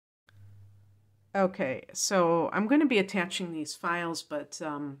Okay, so I'm going to be attaching these files, but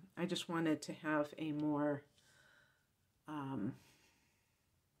I just wanted to have a more um,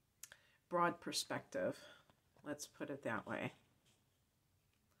 broad perspective. Let's put it that way.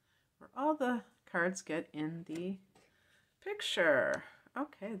 Where all the cards get in the picture.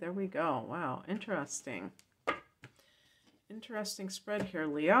 Okay, there we go. Wow, interesting. Interesting spread here,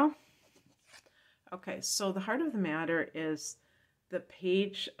 Leo. Okay, so the heart of the matter is the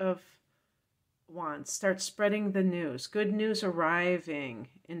Page of Wands. Start spreading the news. Good news arriving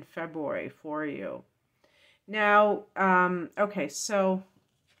in February for you. Now, okay, so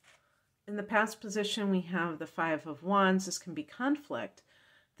in the past position, we have the Five of Wands. This can be conflict.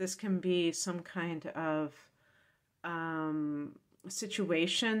 This can be some kind of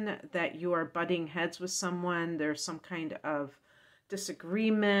situation that you are butting heads with someone. There's some kind of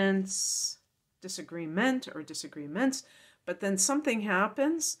disagreement or disagreements, but then something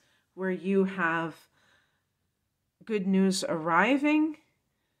happens where you have good news arriving.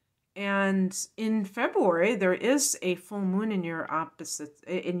 And in February, there is a full moon in your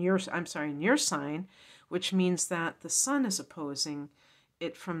in your sign, which means that the sun is opposing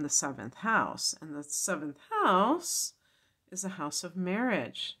it from the seventh house. And the seventh house is a house of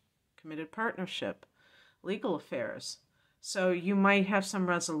marriage, committed partnership, legal affairs. So you might have some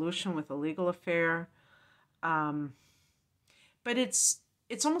resolution with a legal affair. But it's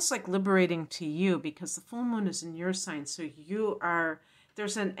almost like liberating to you because the full moon is in your sign. So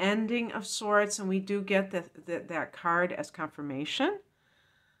there's an ending of sorts, and we do get that card as confirmation.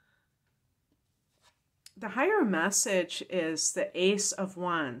 The higher message is the Ace of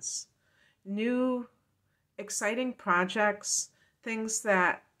Wands. New, exciting projects, things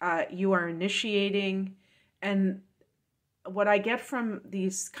that you are initiating. And what I get from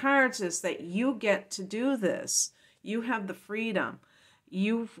these cards is that you get to do this. You have the freedom.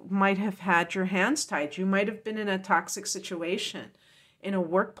 You might have had your hands tied. You might have been in a toxic situation, in a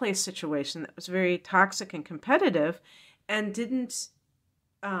workplace situation that was very toxic and competitive, and didn't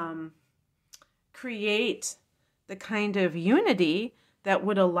create the kind of unity that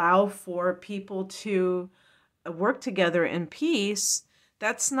would allow for people to work together in peace.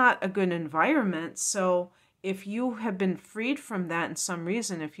 That's not a good environment. So if you have been freed from that in some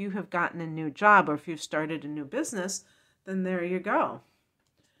reason, if you have gotten a new job or if you've started a new business, then there you go.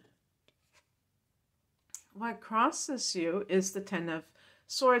 What crosses you is the Ten of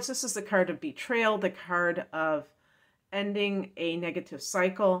Swords. This is the card of betrayal, the card of ending a negative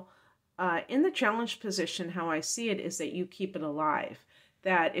cycle. In the challenge position, how I see it is that you keep it alive.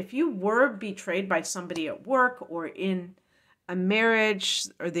 That if you were betrayed by somebody at work or in a marriage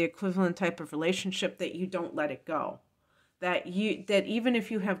or the equivalent type of relationship, that you don't let it go. That even if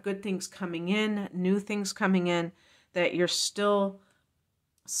you have good things coming in, new things coming in, that you're still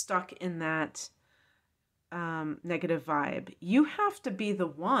stuck in that negative vibe. You have to be the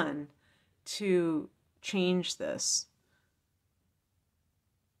one to change this.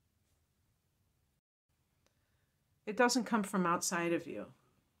 It doesn't come from outside of you.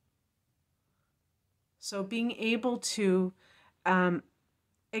 So being able to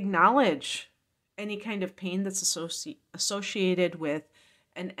acknowledge any kind of pain that's associated with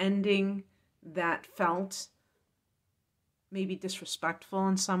an ending that felt maybe disrespectful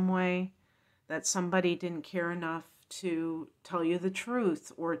in some way, that somebody didn't care enough to tell you the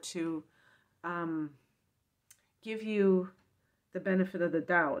truth or to give you the benefit of the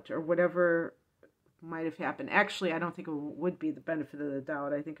doubt or whatever might have happened. Actually, I don't think it would be the benefit of the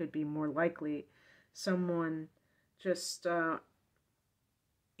doubt. I think it would be more likely someone just,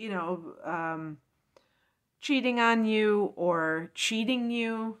 cheating on you or cheating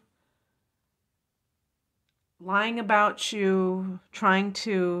you, lying about you, trying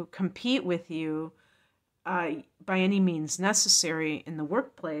to compete with you by any means necessary in the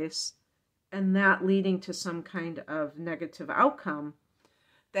workplace, and that leading to some kind of negative outcome,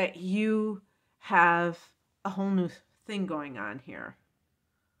 that you have a whole new thing going on here.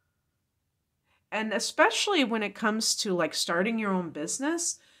 And especially when it comes to like starting your own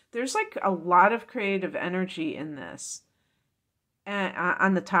business, there's like a lot of creative energy in this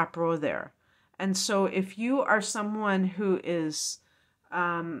on the top row there. And so if you are someone who is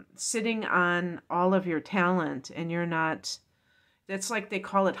sitting on all of your talent and you're not, that's like they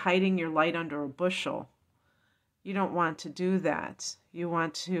call it hiding your light under a bushel. You don't want to do that. You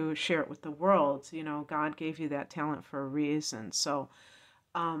want to share it with the world. You know, God gave you that talent for a reason. So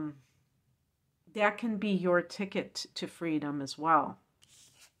that can be your ticket to freedom as well.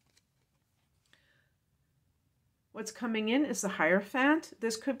 What's coming in is the Hierophant.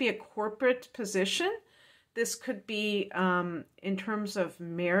 This could be a corporate position. This could be in terms of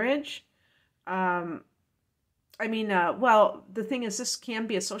marriage. Um, I mean, well, the thing is, this can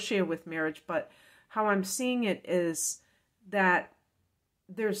be associated with marriage, but how I'm seeing it is that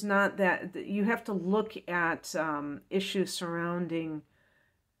there's not that you have to look at issues surrounding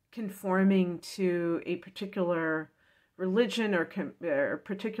conforming to a particular religion or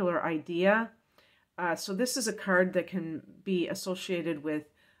particular idea. So this is a card that can be associated with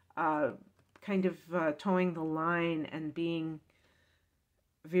kind of towing the line and being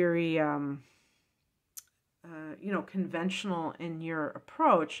very, conventional in your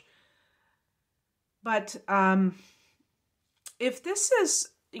approach. But if this is,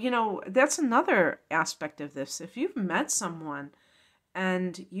 that's another aspect of this. If you've met someone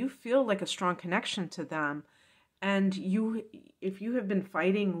and you feel like a strong connection to them, and if you have been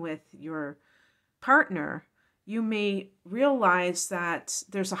fighting with your partner, you may realize that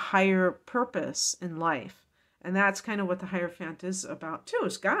there's a higher purpose in life. And that's kind of what the Hierophant is about too,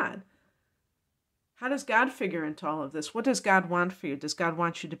 is God. How does God figure into all of this? What does God want for you? Does God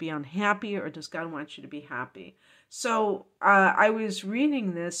want you to be unhappy, or does God want you to be happy? So I was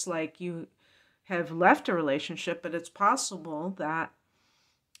reading this like you have left a relationship, but it's possible that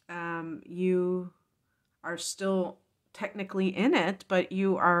you are still technically in it, but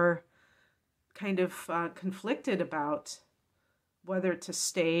you are kind of conflicted about whether to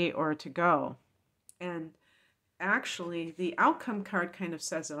stay or to go. And actually, the outcome card kind of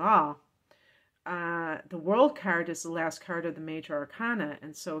says it all. The World card is the last card of the major arcana,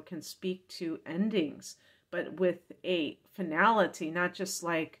 and so it can speak to endings, but with a finality, not just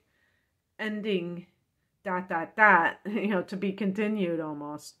like ending ... to be continued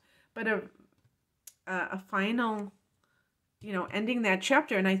almost, but a final, ending that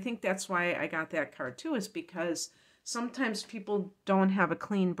chapter. And I think that's why I got that card too, is because sometimes people don't have a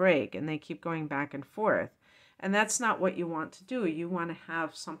clean break and they keep going back and forth. And that's not what you want to do. You want to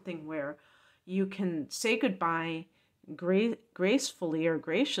have something where you can say goodbye gracefully or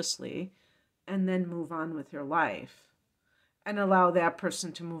graciously and then move on with your life and allow that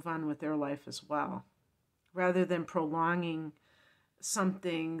person to move on with their life as well, rather than prolonging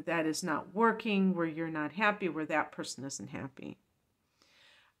something that is not working, where you're not happy, where that person isn't happy.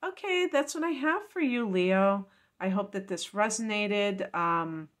 Okay, that's what I have for you, Leo. I hope that this resonated.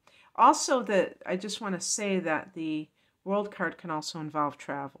 Also, that I just want to say that the World card can also involve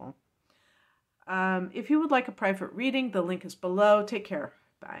travel. If you would like a private reading, the link is below. Take care.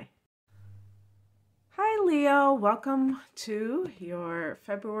 Bye. Hi, Leo. Welcome to your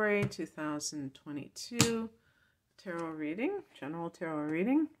February 2022 tarot reading, general tarot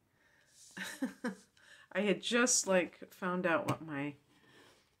reading. I had just found out what my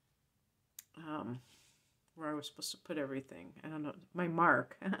where I was supposed to put everything. I don't know, my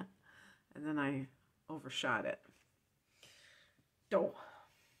mark. And then I overshot it.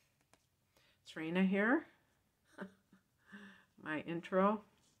 It's Raina here. My intro.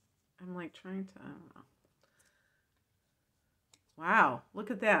 I'm trying to, I don't know. Wow,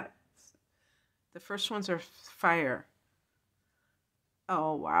 look at that. The first ones are fire.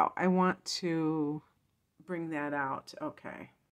 Oh, wow. I want to bring that out. Okay.